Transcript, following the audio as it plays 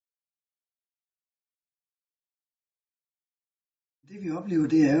Det vi oplever,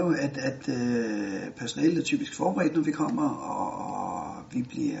 det er jo, at personalet er typisk forberedt, når vi kommer, og vi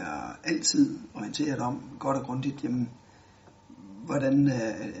bliver altid orienteret om godt og grundigt, jamen, hvordan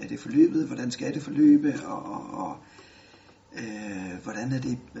er det forløbet, hvordan skal det forløbe, og hvordan er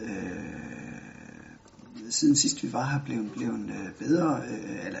det siden sidst vi var her blevet bedre,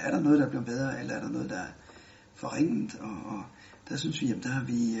 eller er der noget, der er blevet bedre, eller er der noget, der er forringet, og der synes vi, jamen, der er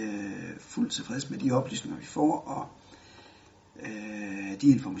vi fuldt tilfreds med de oplysninger, vi får, og de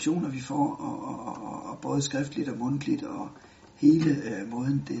informationer, vi får, og både skriftligt og mundtligt, og hele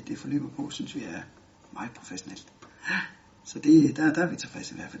måden, det forløber på, synes vi er meget professionelt. Så der er vi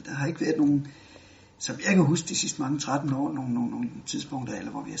tilfredse i hvert fald. Der har ikke været nogen, som jeg kan huske de sidste mange 13 år, nogle tidspunkter,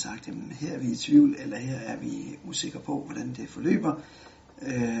 eller hvor vi har sagt, jamen her er vi i tvivl, eller her er vi usikre på, hvordan det forløber.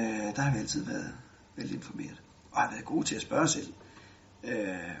 Der har vi altid været veldig informeret, og har været gode til at spørge selv,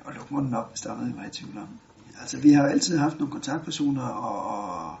 og lukke munden op, hvis der er noget, vi var i tvivl om. Altså vi har jo altid haft nogle kontaktpersoner,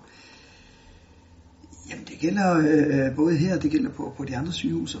 og jamen det gælder både her, det gælder på de andre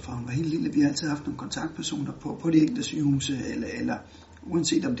sygehuse, fra hun var helt lille. Vi har altid haft nogle kontaktpersoner på de enkelte sygehuse, eller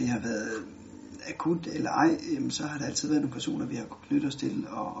uanset om det har været akut eller ej, så har der altid været nogle personer, vi har kunnet knytte os til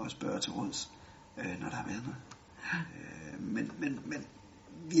og spørge til råds, når der har været noget. Men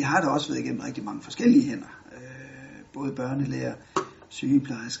vi har da også været igennem rigtig mange forskellige hænder, både børnelæger,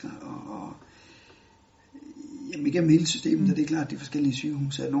 sygeplejersker og jamen igennem hele systemet, og det er klart, at de forskellige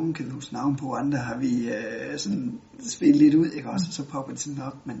sygehuse, at nogen kan vi huske navn på, andre har vi sådan spillet lidt ud, ikke også, og så popper det sådan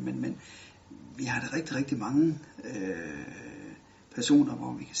op, men vi har da rigtig, rigtig mange personer,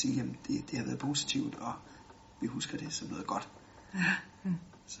 hvor vi kan sige, jamen det har været positivt, og vi husker det som noget godt.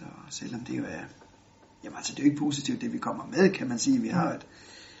 Så selvom det jo er, jamen altså det er jo ikke positivt, det vi kommer med, kan man sige, vi har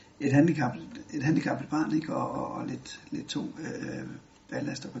et handicappet barn, ikke, og lidt tung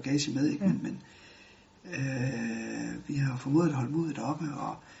ballast og bagage med, ikke, men vi har formået at holde modet oppe,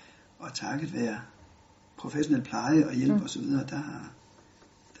 og takket være professionel pleje og hjælp og så videre, der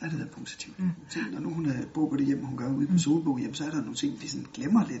er det været positivt. Når nu hun bor på det hjem, hun gør ude på Solbo, hjem, så er der nogle ting, vi sådan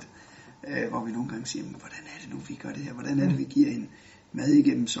glemmer lidt, hvor vi nogle gange siger, hvordan er det nu, vi gør det her, hvordan er det, vi giver en mad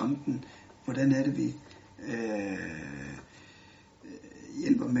igennem sonden, hvordan er det, vi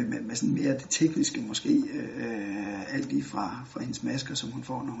hjælper med sådan mere det tekniske måske, alt lige fra hendes masker, som hun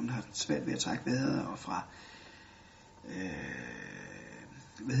får, når hun har svært ved at trække vejret, og fra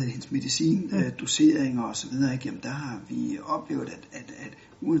hendes medicin, doseringer og så videre, ikke? Jamen der har vi oplevet, at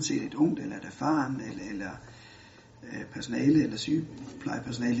uanset et ungt eller et erfaren eller personale eller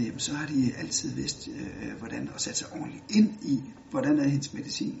sygeplejepersonale, jamen så har de altid vidst, hvordan at sætte sig ordentligt ind i, hvordan er hendes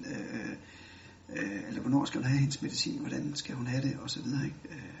medicin, eller hvornår skal hun have hendes medicin, hvordan skal hun have det, og så videre, ikke?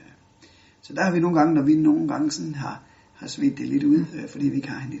 Så der har vi når vi sådan har svedt det lidt ud, fordi vi ikke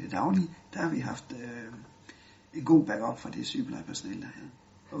har hende i det daglige, der har vi haft en god backup fra det sygeplejepersonale, der havde.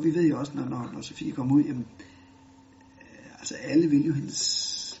 Og vi ved jo også, når Sofie kommer ud, jamen, altså alle vil jo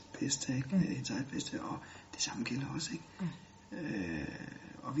hendes bedste, ikke? Hendes eget bedste, og det samme gælder også, ikke?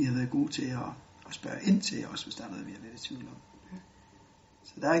 Og vi har været gode til at spørge ind til også, hvis der er noget, vi har været i tvivl om.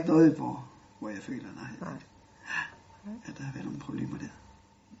 Så der er ikke noget, hvor jeg føler, at der har været nogle problemer der.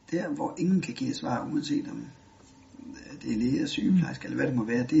 Der, hvor ingen kan give svar, uanset om det er læge, sygeplejerske, eller hvad det må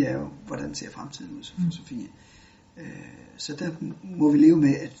være, det er jo, hvordan ser fremtiden ud for Sofie. Så der må vi leve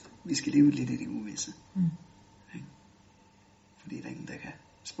med, at vi skal leve lidt i det uvisse. Fordi der er ingen, der kan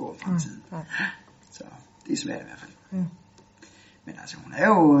spå om fremtiden. Så det er svært i hvert fald. Men altså, hun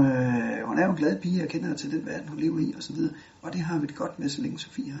er jo en glad pige, og kender til den verden, hun lever i, og så videre. Og det har vi det godt med, så længe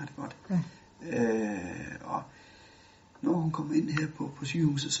Sofie har det godt. Og når hun kommer ind her på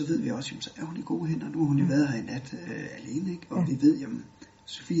sygehuset, så ved vi også, jamen, så er hun i gode hænder. Nu har hun jo været her i nat alene, ikke? Og vi ved, jamen,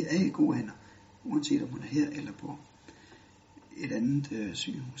 Sofie er i gode hænder, uanset om hun er her eller på et andet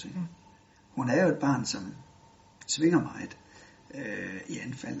sygehus, ikke? Hun er jo et barn, som svinger meget i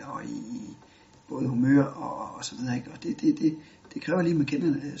anfald og i både humør og så videre, ikke? Og det kræver lige, at man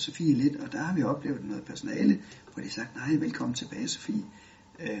kender Sofie lidt, og der har vi oplevet noget personale, hvor de har sagt, nej, velkommen tilbage, Sofie,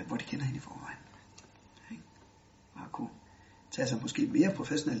 hvor de kender hende i forvejen. Ikke? Og har kunne tage sig måske mere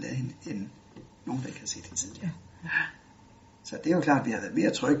professionelt af hende, end nogen, der ikke har set hende tidligere. Så det er jo klart, at vi har været mere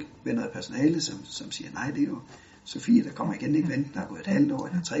tryg ved noget personale, som siger, nej, det er jo Sofie, der kommer igen, ikke venten, der er gået et halvt år,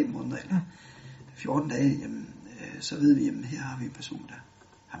 eller 3 måneder, eller 14 dage, jamen, så ved vi, jamen, her har vi en person, der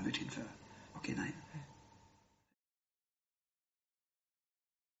har mødt hende før, og kender hende.